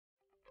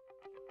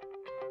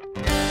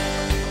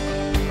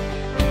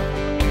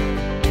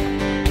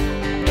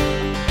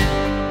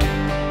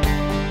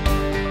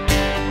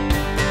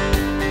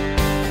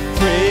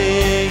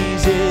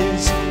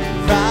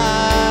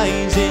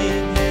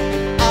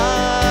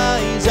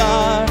hearts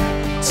are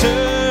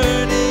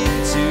turning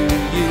to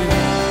you.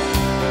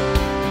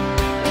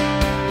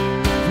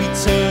 We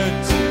turn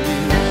to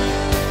you.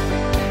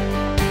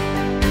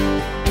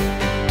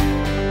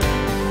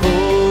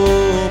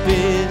 Hope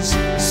is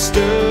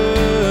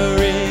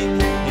stirring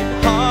and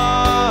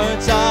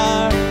hearts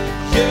are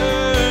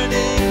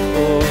yearning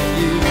for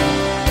you.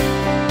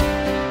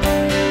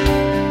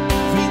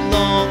 We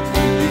long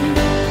for you.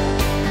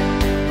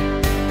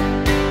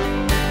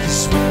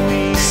 'Cause when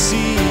we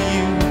see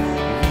you,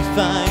 we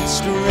find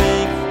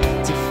strength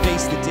to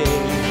face the day.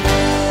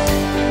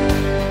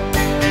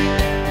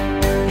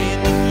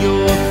 And in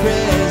your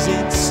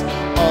presence,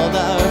 all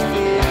our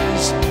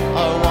fears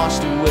are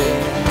washed away.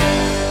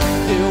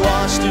 They're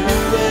washed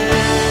away.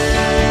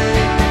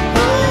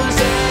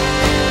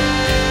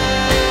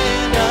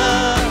 Hosanna,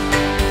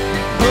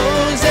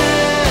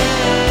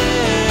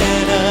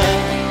 Hosanna.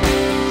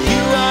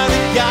 You are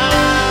the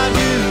God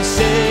who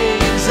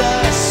saves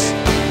us,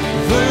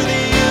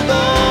 worthy of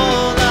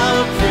all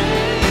our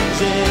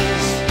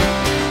praises.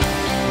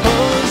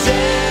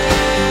 Hosanna,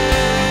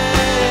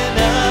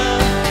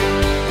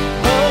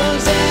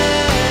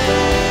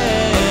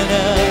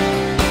 Hosanna.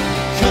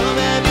 Come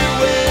have your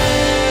way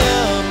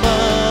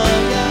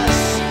among us.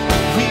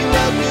 We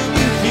welcome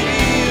you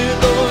here,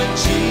 Lord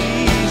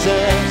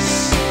Jesus.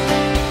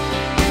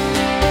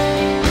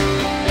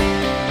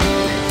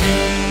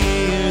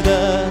 Hear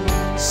the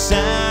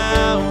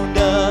sound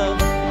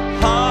of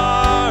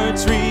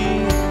hearts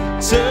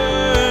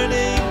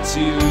returning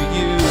to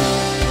you.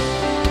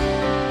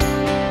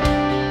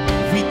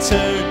 We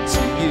turn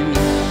to you.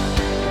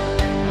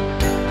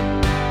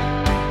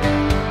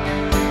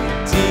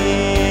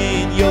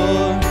 In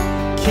your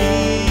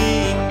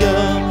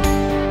kingdom,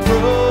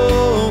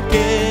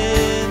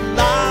 broken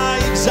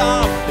lives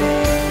are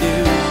made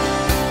new.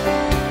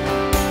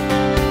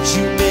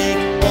 You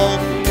make all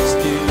things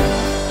new.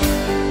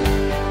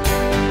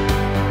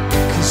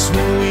 'Cause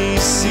when we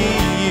see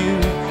you,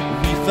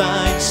 we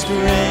find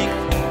strength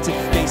to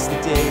face the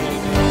day.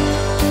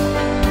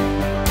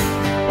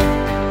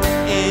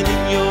 And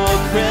in your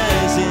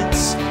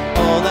presence,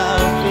 all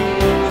our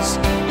fears,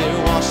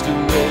 they're washed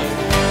away.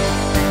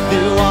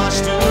 They're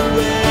washed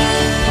away.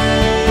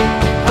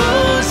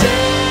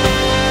 Hosanna,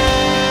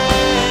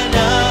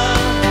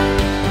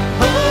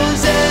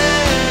 Hosanna.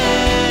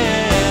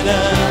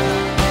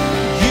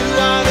 You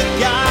are the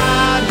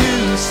God who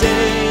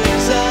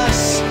saves us,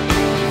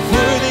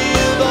 worthy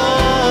of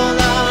all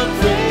our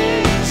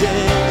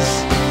praises.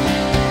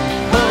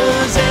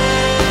 Hosanna,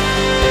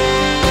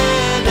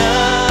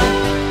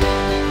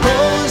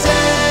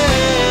 Hosanna.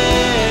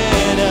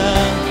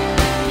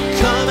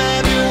 Come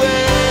have your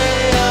way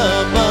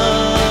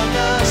among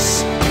us.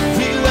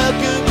 We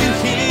welcome you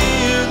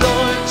here,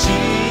 Lord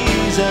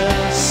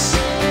Jesus.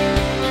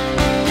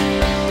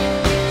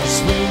 'Cause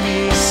when we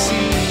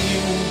see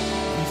you,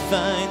 we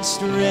find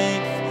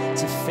strength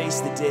to face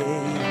the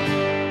day.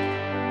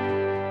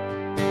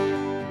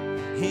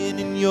 And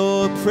in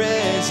your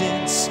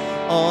presence,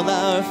 all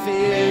our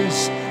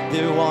fears,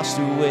 they're washed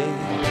away.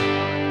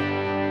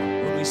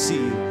 When we see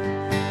you,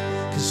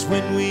 'cause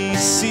when we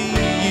see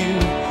you,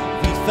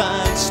 we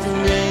find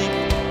strength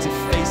to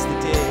face the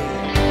day.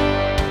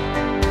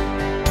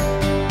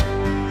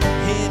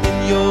 And in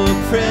your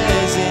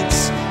presence,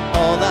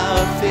 all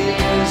our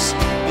fears,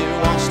 they're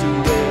washed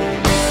away.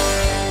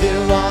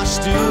 They're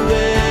washed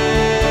away.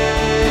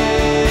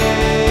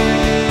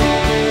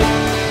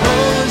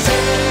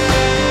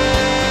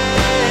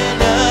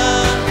 Hosanna,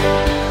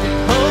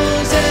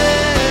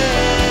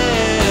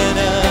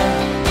 Hosanna.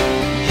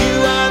 You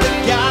are the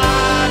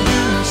God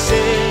who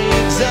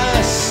saves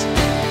us,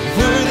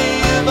 worthy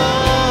of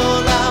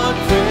all our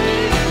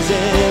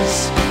praises.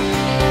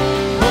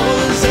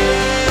 Hosanna,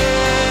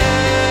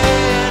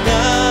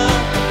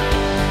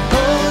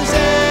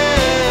 Hosanna.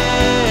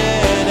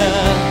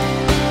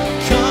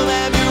 Come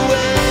have your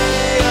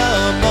way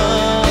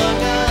among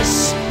us.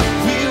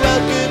 We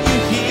welcome you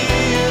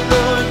here,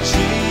 Lord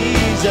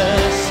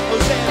Jesus.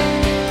 Hosanna,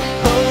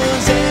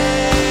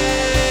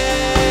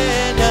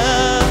 Hosanna,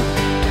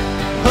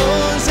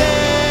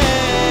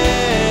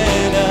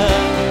 Hosanna.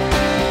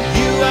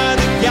 You are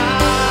the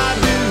God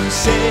who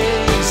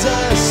saves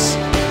us,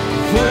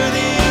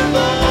 worthy of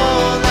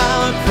all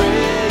our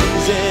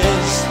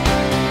praises.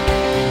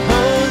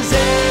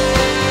 Hosanna,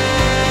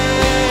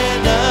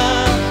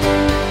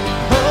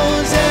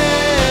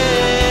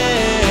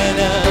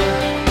 Hosanna.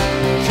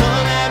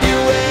 Come have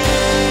your way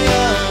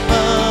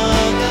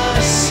among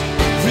us.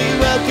 We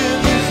welcome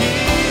you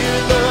here,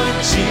 Lord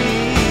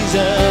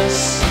Jesus.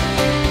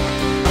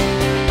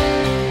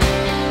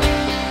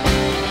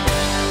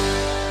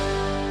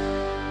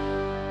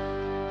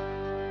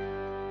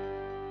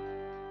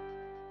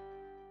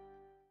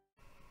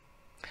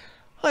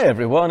 Hi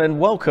everyone, and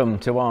welcome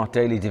to our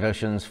daily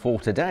devotions for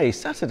today,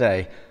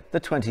 Saturday, the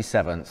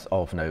 27th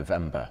of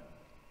November.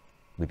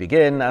 We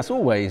begin, as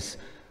always,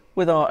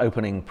 with our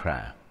opening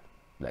prayer.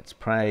 Let's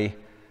pray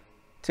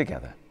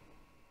together.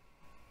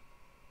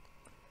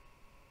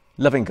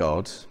 Loving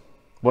God,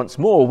 Once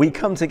more, we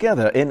come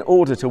together in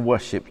order to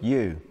worship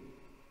you,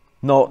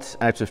 not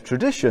out of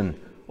tradition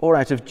or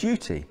out of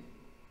duty,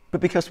 but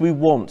because we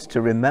want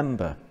to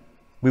remember,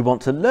 we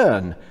want to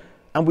learn,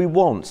 and we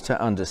want to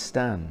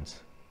understand.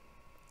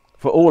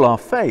 For all our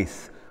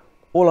faith,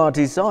 all our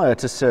desire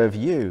to serve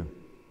you,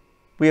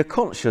 we are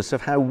conscious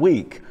of how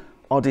weak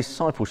our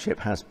discipleship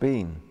has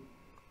been,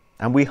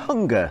 and we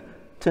hunger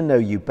to know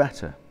you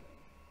better,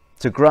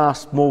 to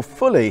grasp more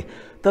fully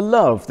the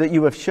love that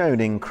you have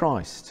shown in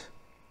Christ,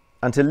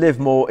 and to live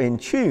more in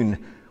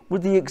tune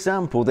with the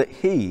example that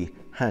he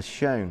has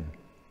shown.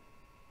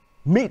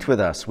 Meet with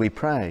us, we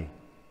pray.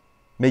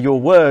 May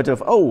your word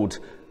of old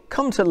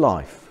come to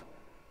life.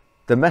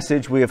 The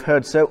message we have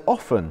heard so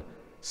often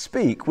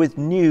speak with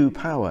new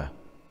power.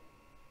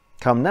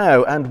 Come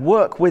now and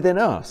work within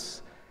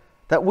us,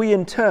 that we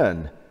in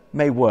turn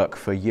may work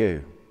for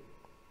you.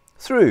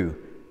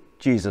 Through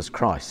Jesus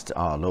Christ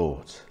our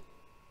Lord.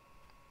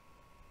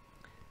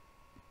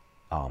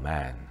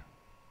 Amen.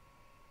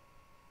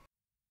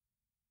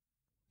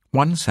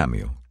 1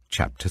 Samuel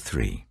chapter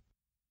 3.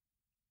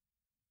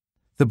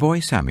 The boy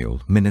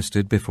Samuel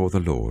ministered before the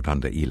Lord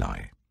under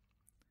Eli.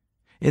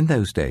 In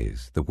those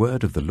days the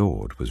word of the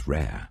Lord was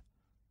rare.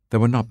 There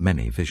were not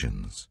many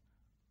visions.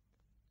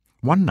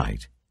 One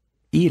night,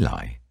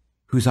 Eli,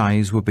 whose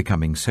eyes were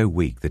becoming so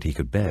weak that he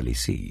could barely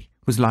see,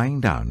 was lying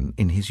down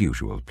in his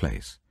usual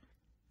place.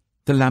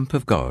 The lamp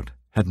of God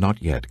had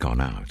not yet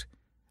gone out,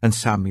 and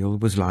Samuel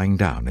was lying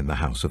down in the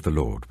house of the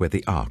Lord where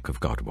the ark of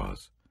God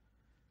was.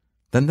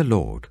 Then the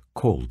Lord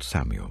called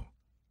Samuel.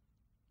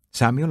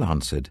 Samuel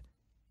answered,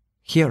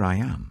 "Here I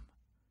am."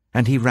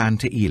 And he ran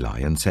to Eli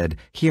and said,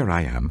 "Here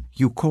I am,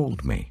 you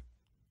called me."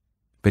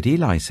 But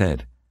Eli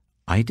said,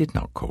 "I did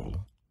not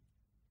call.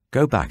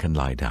 Go back and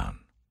lie down."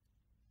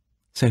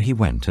 So he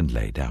went and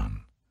lay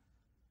down.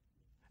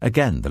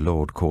 Again the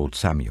Lord called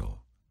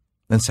Samuel.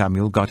 And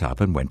Samuel got up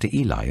and went to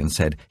Eli and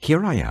said,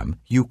 "Here I am,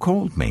 you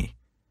called me."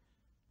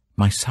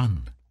 "My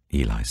son,"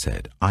 Eli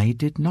said, "I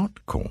did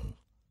not call.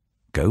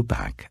 Go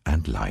back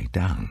and lie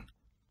down."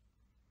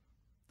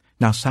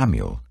 Now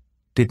Samuel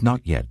did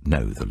not yet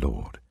know the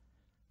Lord.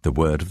 The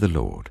word of the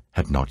Lord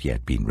had not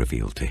yet been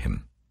revealed to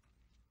him.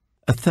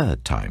 A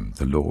third time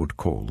the Lord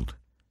called,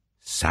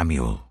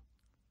 "Samuel."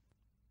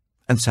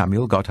 And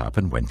Samuel got up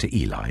and went to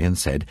Eli and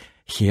said,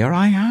 "Here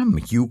I am,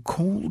 you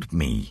called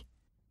me."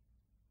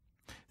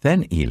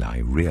 Then Eli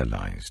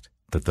realized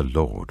that the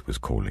Lord was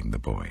calling the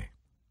boy.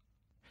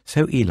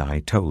 So Eli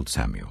told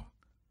Samuel,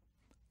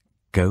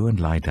 "Go and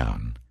lie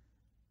down,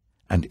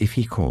 and if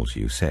he calls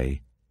you,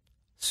 say,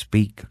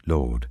 'Speak,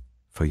 Lord,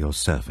 for your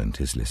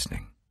servant is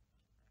listening.'"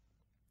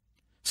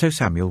 So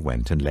Samuel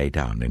went and lay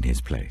down in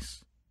his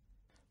place.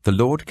 The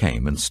Lord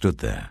came and stood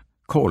there,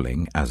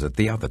 calling as at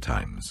the other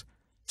times,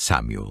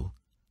 "Samuel,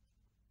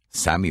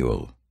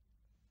 Samuel."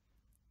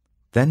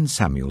 Then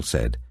Samuel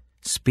said,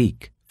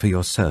 "Speak, for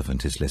your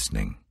servant is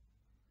listening."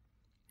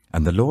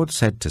 And the Lord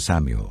said to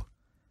Samuel,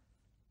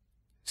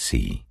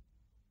 "See,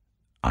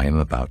 I am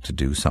about to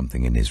do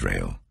something in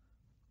Israel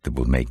that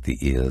will make the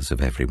ears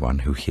of everyone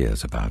who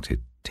hears about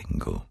it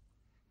tingle.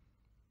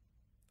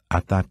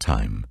 At that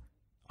time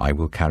I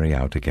will carry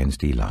out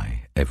against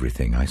Eli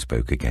everything I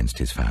spoke against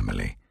his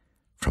family,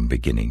 from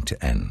beginning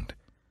to end.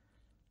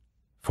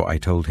 For I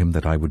told him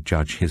that I would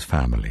judge his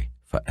family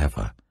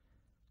forever,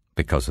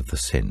 because of the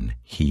sin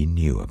he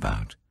knew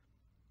about.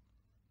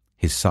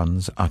 His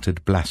sons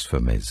uttered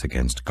blasphemies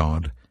against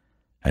God,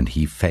 and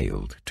he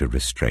failed to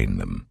restrain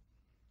them.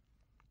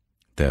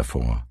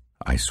 Therefore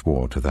I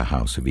swore to the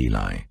house of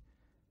Eli,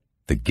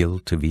 the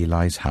guilt of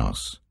Eli's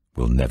house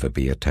will never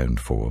be atoned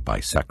for by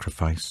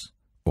sacrifice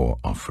or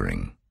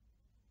offering.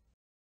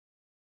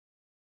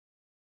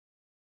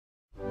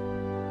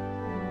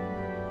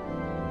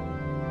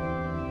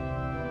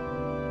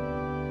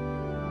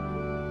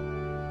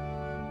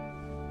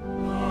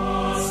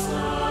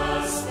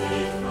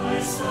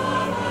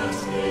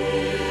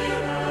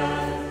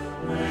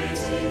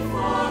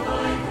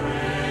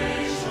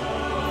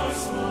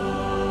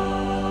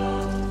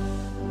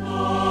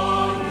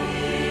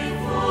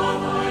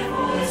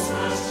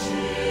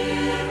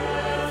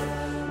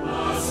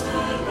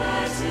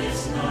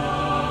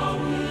 Now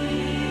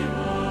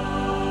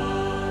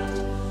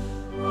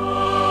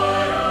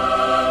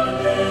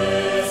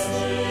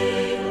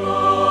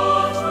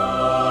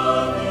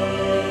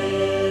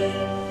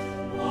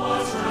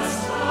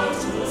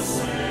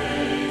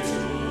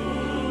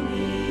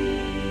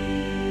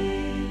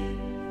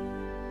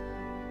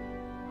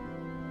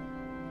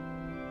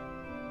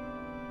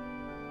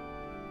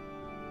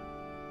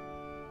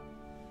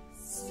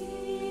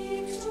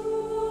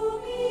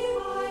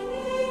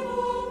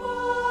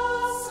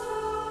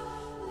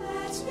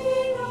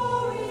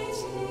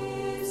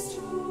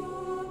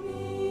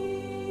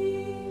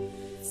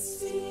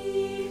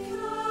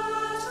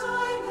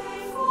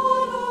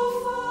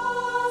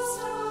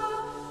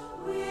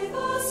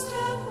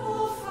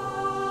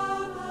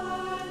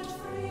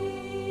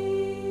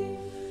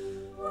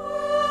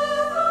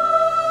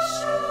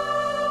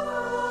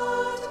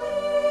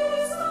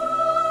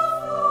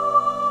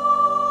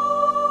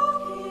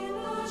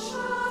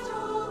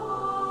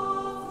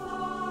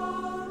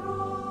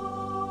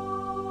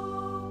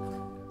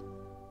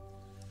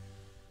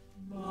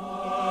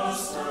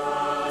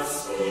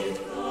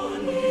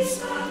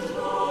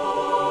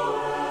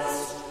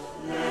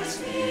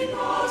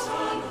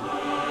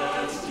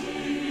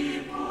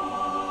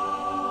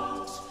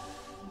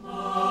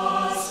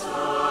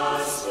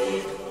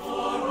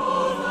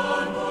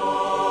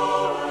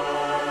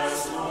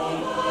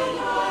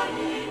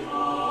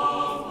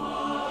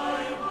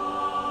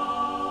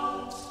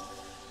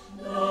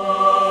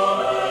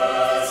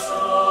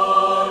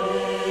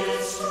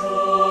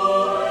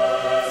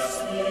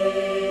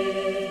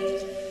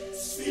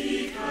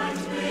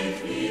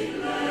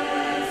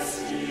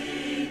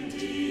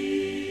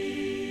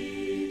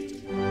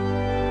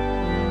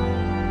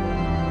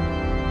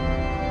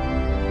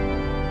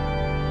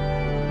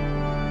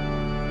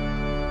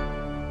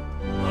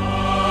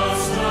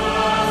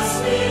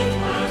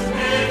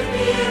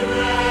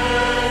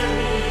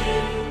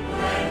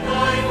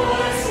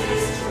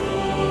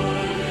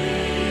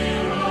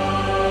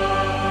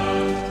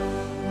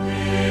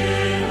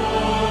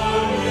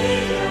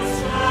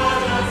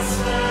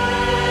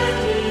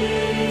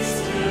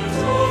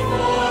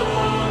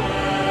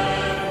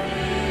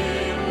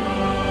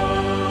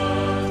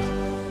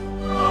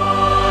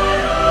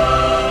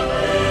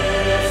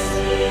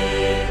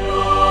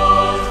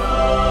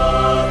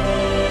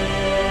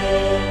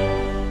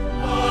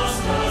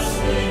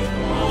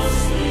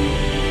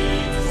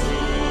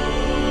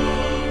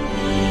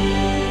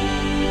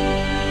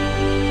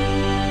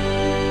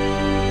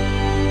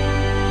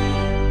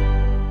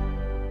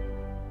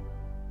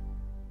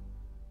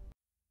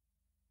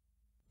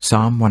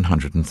Psalm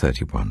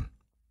 131.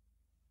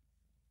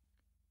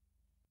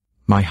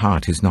 My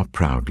heart is not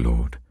proud,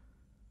 Lord.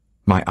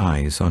 My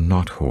eyes are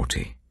not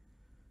haughty.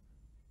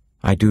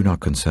 I do not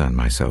concern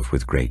myself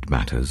with great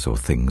matters or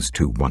things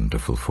too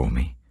wonderful for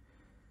me.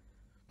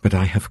 But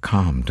I have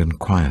calmed and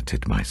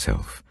quieted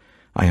myself.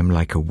 I am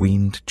like a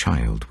weaned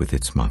child with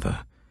its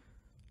mother.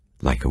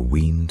 Like a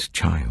weaned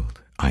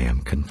child, I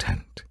am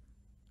content.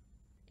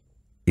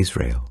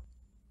 Israel,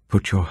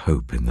 put your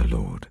hope in the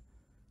Lord,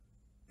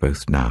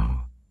 both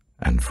now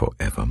and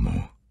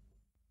forevermore.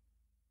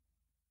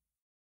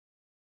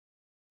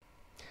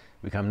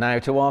 We come now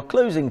to our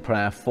closing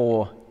prayer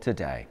for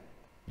today.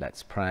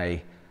 Let's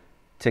pray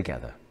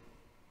together.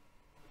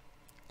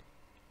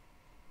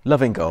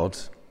 Loving God,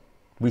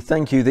 we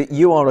thank you that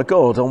you are a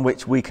God on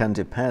which we can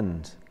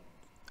depend,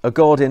 a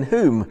God in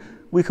whom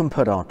we can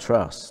put our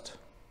trust.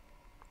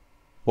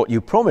 What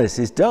you promise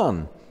is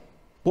done.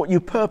 What you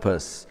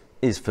purpose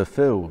is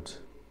fulfilled.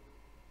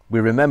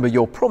 We remember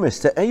your promise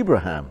to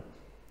Abraham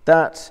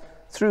that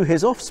through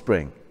his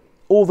offspring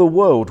all the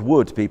world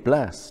would be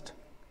blessed.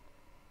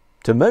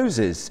 To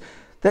Moses,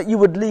 that you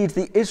would lead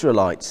the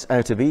Israelites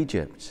out of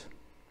Egypt.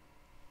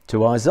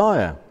 To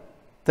Isaiah,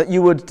 that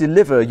you would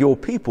deliver your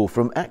people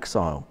from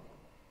exile.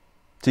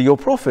 To your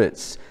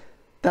prophets,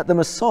 that the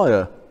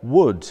Messiah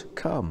would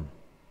come.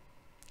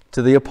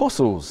 To the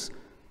apostles,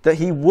 that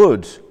he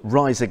would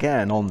rise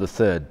again on the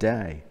third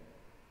day.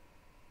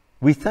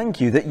 We thank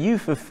you that you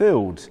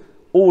fulfilled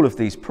all of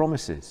these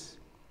promises,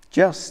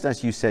 just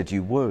as you said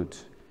you would.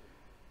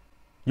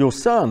 Your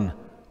Son,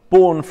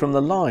 born from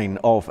the line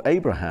of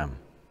Abraham,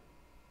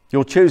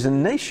 your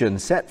chosen nation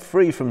set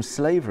free from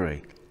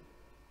slavery,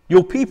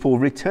 your people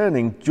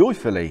returning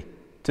joyfully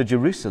to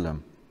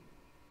Jerusalem,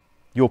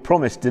 your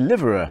promised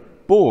deliverer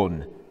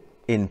born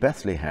in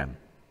Bethlehem,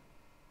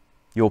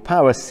 your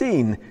power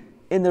seen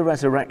in the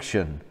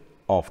resurrection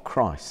of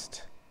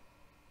Christ.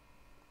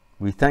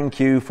 We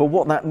thank you for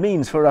what that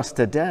means for us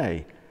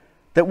today,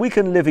 that we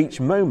can live each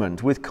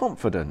moment with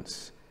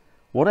confidence,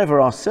 whatever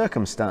our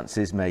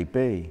circumstances may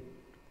be,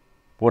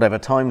 whatever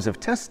times of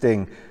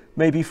testing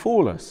may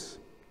befall us,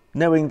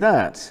 knowing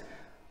that,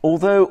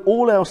 although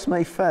all else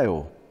may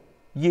fail,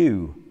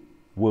 you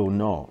will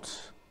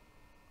not.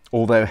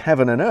 Although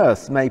heaven and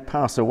earth may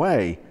pass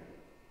away,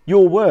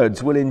 your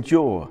words will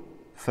endure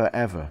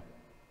forever.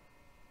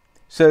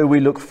 So we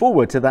look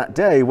forward to that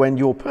day when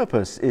your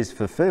purpose is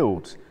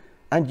fulfilled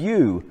and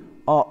you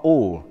are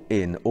all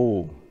in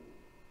all.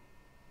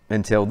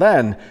 Until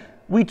then,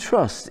 we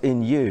trust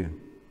in you,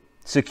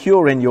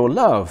 secure in your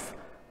love,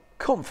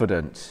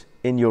 confident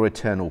in your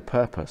eternal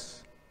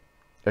purpose,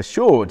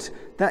 assured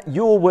that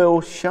your will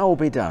shall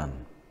be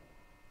done.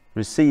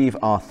 Receive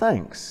our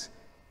thanks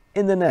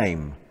in the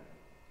name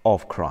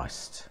of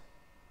Christ.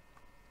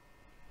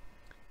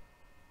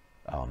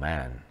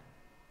 Amen.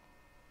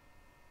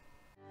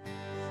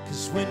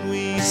 'Cause when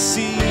we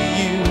see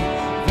you,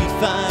 we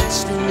find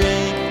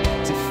strength.